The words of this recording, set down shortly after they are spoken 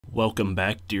Welcome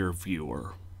back, dear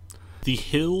viewer. The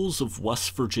hills of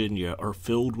West Virginia are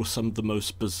filled with some of the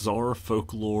most bizarre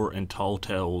folklore and tall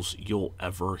tales you'll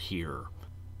ever hear.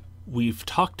 We've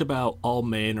talked about all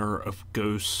manner of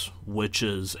ghosts,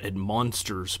 witches, and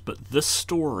monsters, but this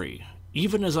story,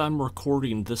 even as I'm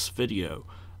recording this video,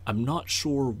 I'm not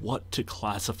sure what to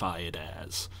classify it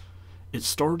as. It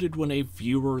started when a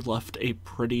viewer left a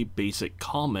pretty basic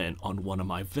comment on one of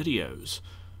my videos.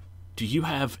 Do you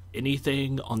have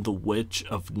anything on the witch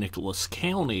of Nicholas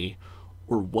County,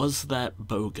 or was that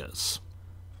bogus?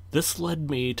 This led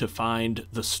me to find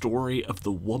the story of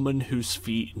the woman whose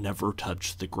feet never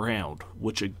touched the ground,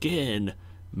 which again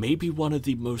may be one of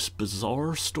the most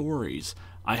bizarre stories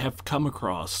I have come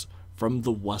across from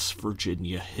the West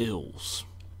Virginia hills.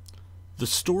 The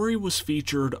story was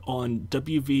featured on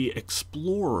WV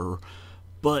Explorer,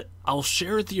 but I'll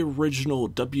share the original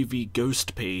WV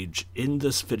Ghost page in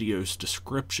this video's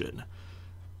description.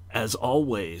 As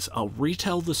always, I'll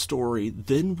retell the story,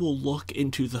 then we'll look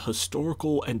into the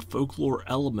historical and folklore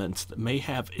elements that may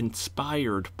have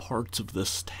inspired parts of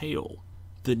this tale.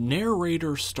 The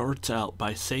narrator starts out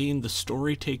by saying the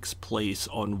story takes place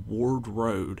on Ward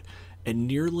Road, and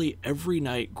nearly every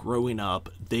night growing up,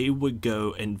 they would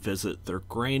go and visit their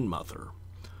grandmother.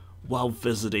 While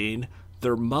visiting,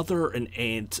 their mother and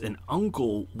aunts and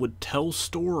uncle would tell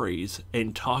stories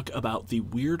and talk about the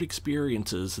weird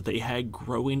experiences they had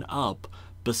growing up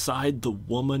beside the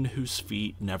woman whose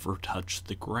feet never touched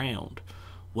the ground.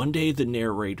 One day the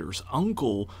narrator's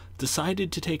uncle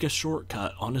decided to take a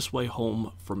shortcut on his way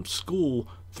home from school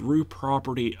through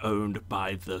property owned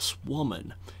by this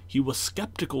woman. He was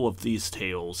skeptical of these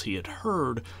tales he had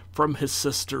heard from his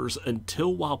sisters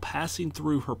until while passing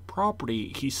through her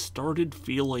property he started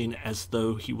feeling as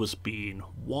though he was being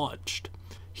watched.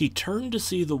 He turned to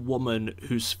see the woman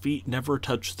whose feet never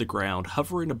touched the ground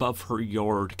hovering above her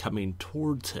yard coming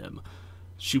towards him.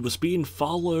 She was being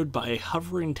followed by a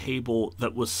hovering table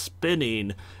that was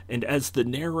spinning and, as the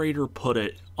narrator put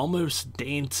it, almost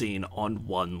dancing on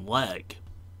one leg.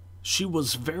 She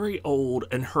was very old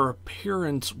and her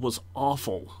appearance was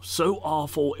awful, so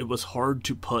awful it was hard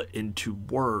to put into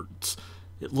words.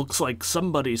 It looks like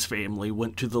somebody's family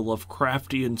went to the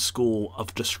Lovecraftian school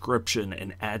of description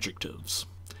and adjectives.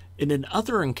 In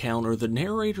another encounter, the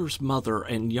narrator's mother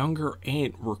and younger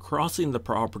aunt were crossing the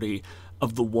property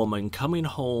of the woman coming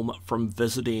home from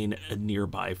visiting a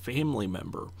nearby family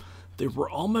member. They were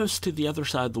almost to the other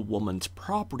side of the woman's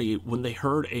property when they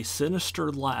heard a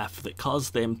sinister laugh that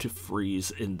caused them to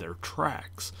freeze in their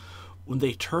tracks. When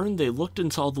they turned, they looked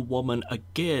and saw the woman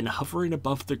again hovering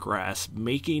above the grass,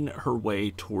 making her way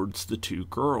towards the two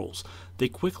girls. They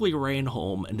quickly ran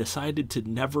home and decided to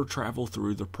never travel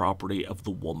through the property of the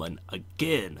woman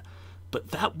again. But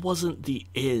that wasn't the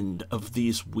end of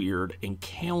these weird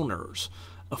encounters.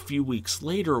 A few weeks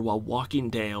later, while walking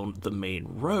down the main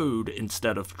road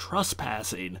instead of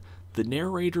trespassing, the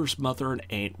narrator's mother and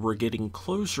aunt were getting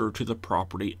closer to the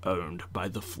property owned by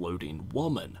the floating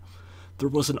woman. There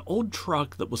was an old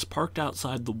truck that was parked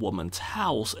outside the woman's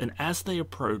house, and as they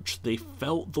approached, they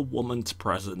felt the woman's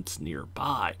presence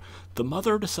nearby. The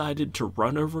mother decided to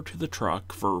run over to the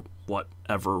truck for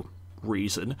whatever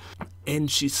reason, and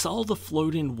she saw the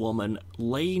floating woman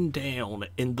laying down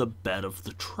in the bed of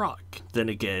the truck. Then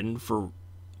again, for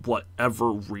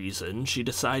whatever reason, she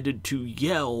decided to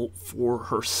yell for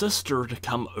her sister to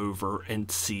come over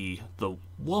and see the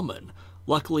woman.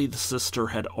 Luckily, the sister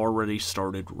had already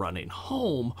started running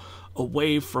home,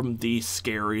 away from the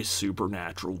scary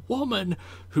supernatural woman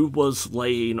who was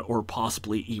laying or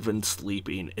possibly even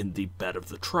sleeping in the bed of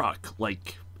the truck,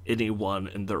 like anyone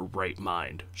in their right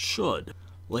mind should.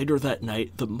 Later that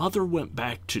night, the mother went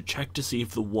back to check to see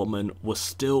if the woman was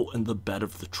still in the bed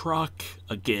of the truck.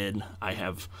 Again, I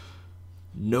have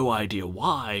no idea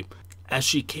why. As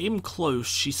she came close,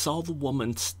 she saw the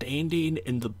woman standing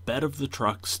in the bed of the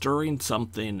truck stirring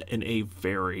something in a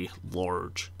very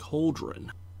large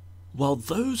cauldron. While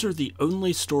those are the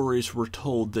only stories we're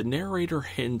told, the narrator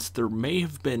hints there may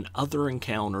have been other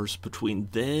encounters between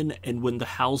then and when the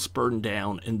house burned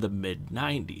down in the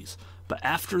mid-90s, but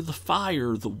after the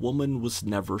fire, the woman was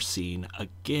never seen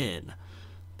again.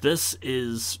 This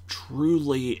is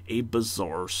truly a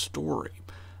bizarre story.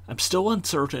 I'm still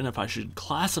uncertain if I should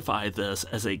classify this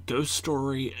as a ghost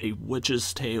story, a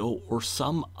witch's tale, or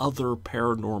some other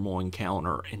paranormal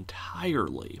encounter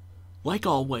entirely. Like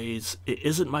always, it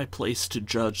isn't my place to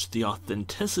judge the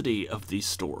authenticity of these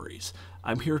stories.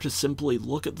 I'm here to simply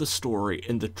look at the story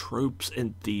and the tropes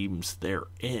and themes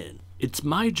therein. It's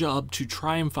my job to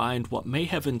try and find what may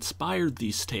have inspired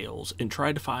these tales and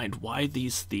try to find why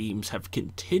these themes have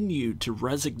continued to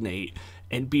resonate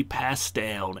and be passed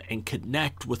down and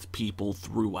connect with people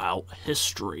throughout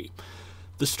history.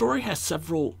 The story has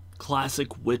several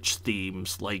classic witch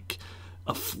themes, like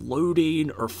a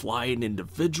floating or flying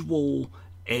individual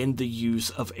and the use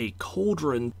of a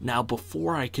cauldron. Now,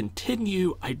 before I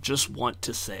continue, I just want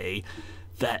to say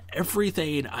that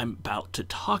everything I'm about to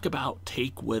talk about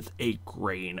take with a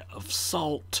grain of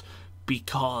salt,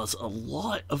 because a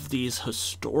lot of these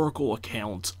historical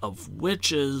accounts of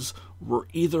witches were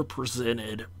either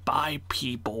presented by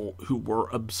people who were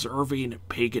observing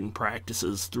pagan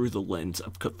practices through the lens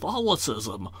of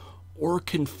Catholicism, or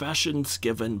confessions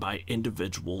given by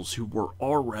individuals who were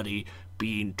already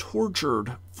being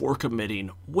tortured for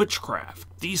committing witchcraft.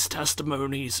 These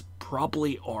testimonies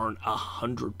probably aren't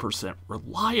 100%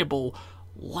 reliable.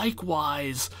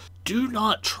 Likewise, do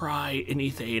not try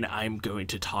anything I'm going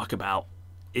to talk about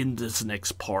in this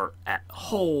next part at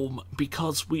home,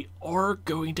 because we are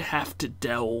going to have to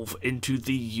delve into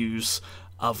the use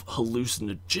of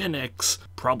hallucinogenics.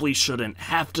 Probably shouldn't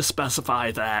have to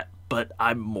specify that, but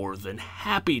I'm more than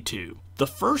happy to. The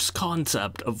first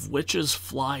concept of witches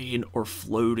flying or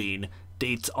floating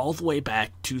dates all the way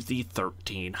back to the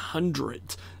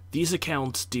 1300s. These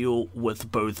accounts deal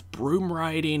with both broom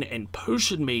riding and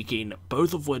potion making,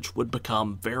 both of which would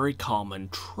become very common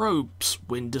tropes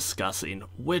when discussing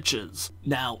witches.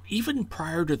 Now, even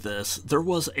prior to this, there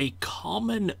was a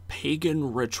common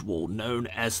pagan ritual known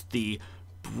as the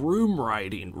broom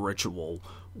riding ritual,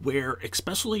 where,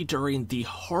 especially during the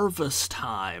harvest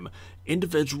time,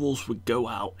 individuals would go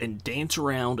out and dance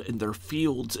around in their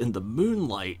fields in the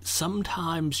moonlight,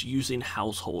 sometimes using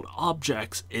household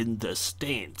objects in this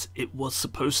dance. It was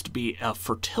supposed to be a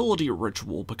fertility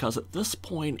ritual, because at this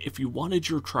point, if you wanted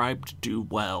your tribe to do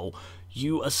well,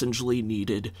 you essentially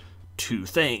needed two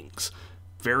things: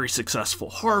 very successful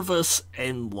harvests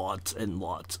and lots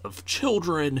of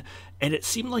children, and it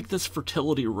seemed like this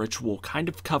fertility ritual kind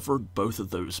of covered both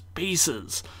of those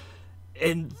bases.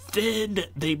 And then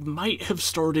they might have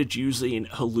started using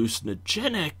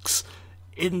hallucinogenics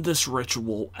in this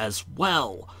ritual as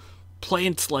well.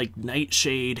 Plants like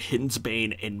nightshade,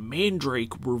 hensbane, and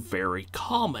mandrake were very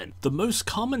common. The most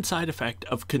common side effect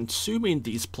of consuming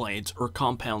these plants, or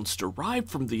compounds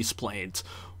derived from these plants,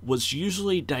 was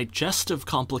usually digestive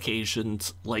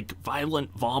complications like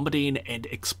violent vomiting and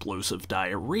explosive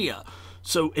diarrhea.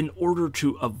 So in order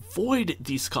to avoid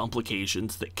these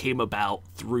complications that came about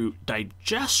through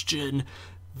digestion,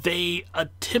 they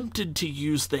attempted to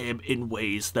use them in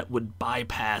ways that would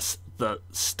bypass the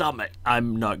stomach.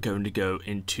 I'm not going to go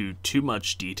into too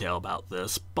much detail about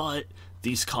this, but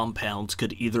these compounds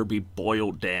could either be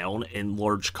boiled down in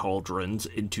large cauldrons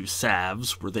into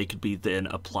salves, where they could be then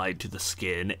applied to the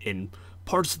skin in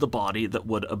parts of the body that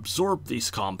would absorb these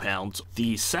compounds.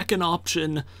 The second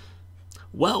option,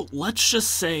 well, let's just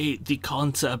say the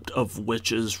concept of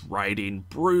witches riding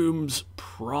brooms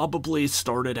probably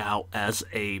started out as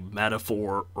a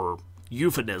metaphor or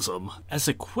euphemism. As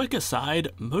a quick aside,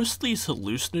 most of these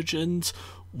hallucinogens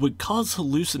would cause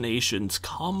hallucinations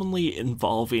commonly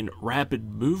involving rapid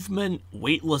movement,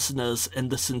 weightlessness, and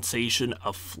the sensation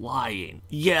of flying.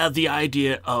 Yeah, the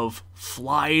idea of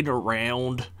flying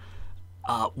around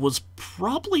was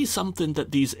probably something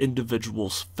that these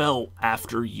individuals felt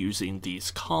after using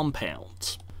these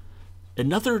compounds.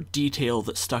 Another detail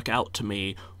that stuck out to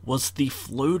me was the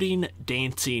floating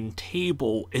dancing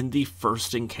table in the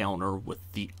first encounter with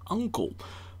the uncle.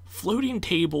 Floating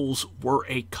tables were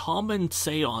a common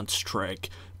seance trick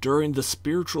during the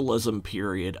spiritualism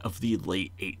period of the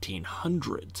late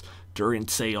 1800s. During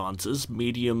seances,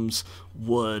 mediums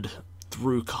would,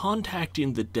 through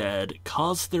contacting the dead,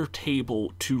 cause their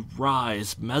table to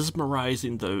rise,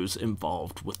 mesmerizing those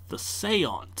involved with the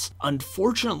seance.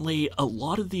 Unfortunately, a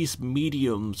lot of these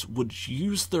mediums would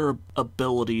use their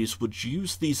abilities, would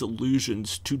use these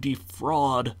illusions to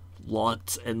defraud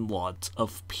lots and lots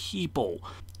of people.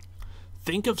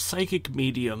 Think of psychic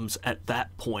mediums at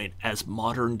that point as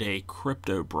modern-day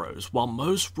crypto bros. While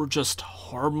most were just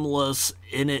harmless,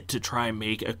 in it to try and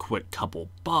make a quick couple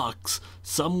bucks,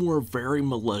 some were very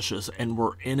malicious and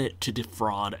were in it to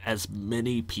defraud as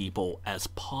many people as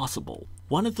possible.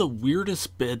 One of the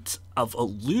weirdest bits of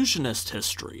illusionist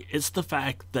history is the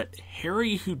fact that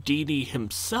Harry Houdini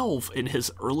himself in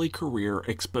his early career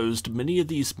exposed many of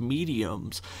these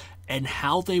mediums and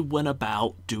how they went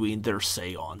about doing their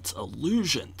seance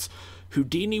illusions.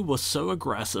 Houdini was so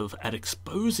aggressive at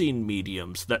exposing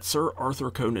mediums that Sir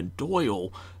Arthur Conan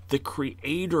Doyle, the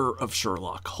creator of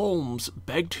Sherlock Holmes,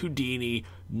 begged Houdini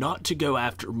not to go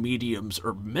after mediums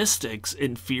or mystics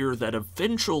in fear that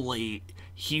eventually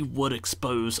he would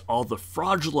expose all the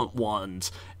fraudulent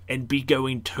ones and be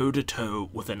going toe-to-toe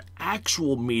with an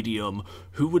actual medium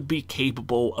who would be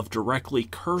capable of directly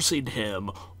cursing him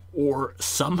or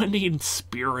summoning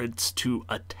spirits to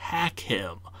attack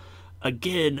him.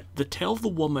 Again, the tale of the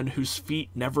woman whose feet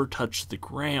never touch the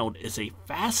ground is a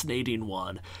fascinating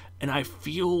one, and I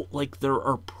feel like there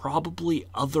are probably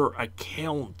other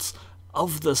accounts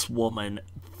of this woman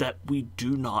that we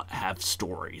do not have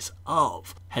stories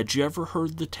of. Had you ever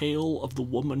heard the tale of the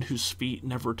woman whose feet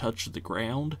never touch the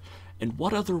ground? And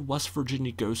what other West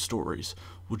Virginia ghost stories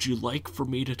would you like for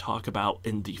me to talk about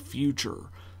in the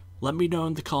future? Let me know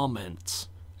in the comments,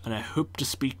 and I hope to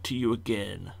speak to you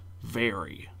again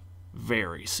very,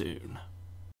 very soon.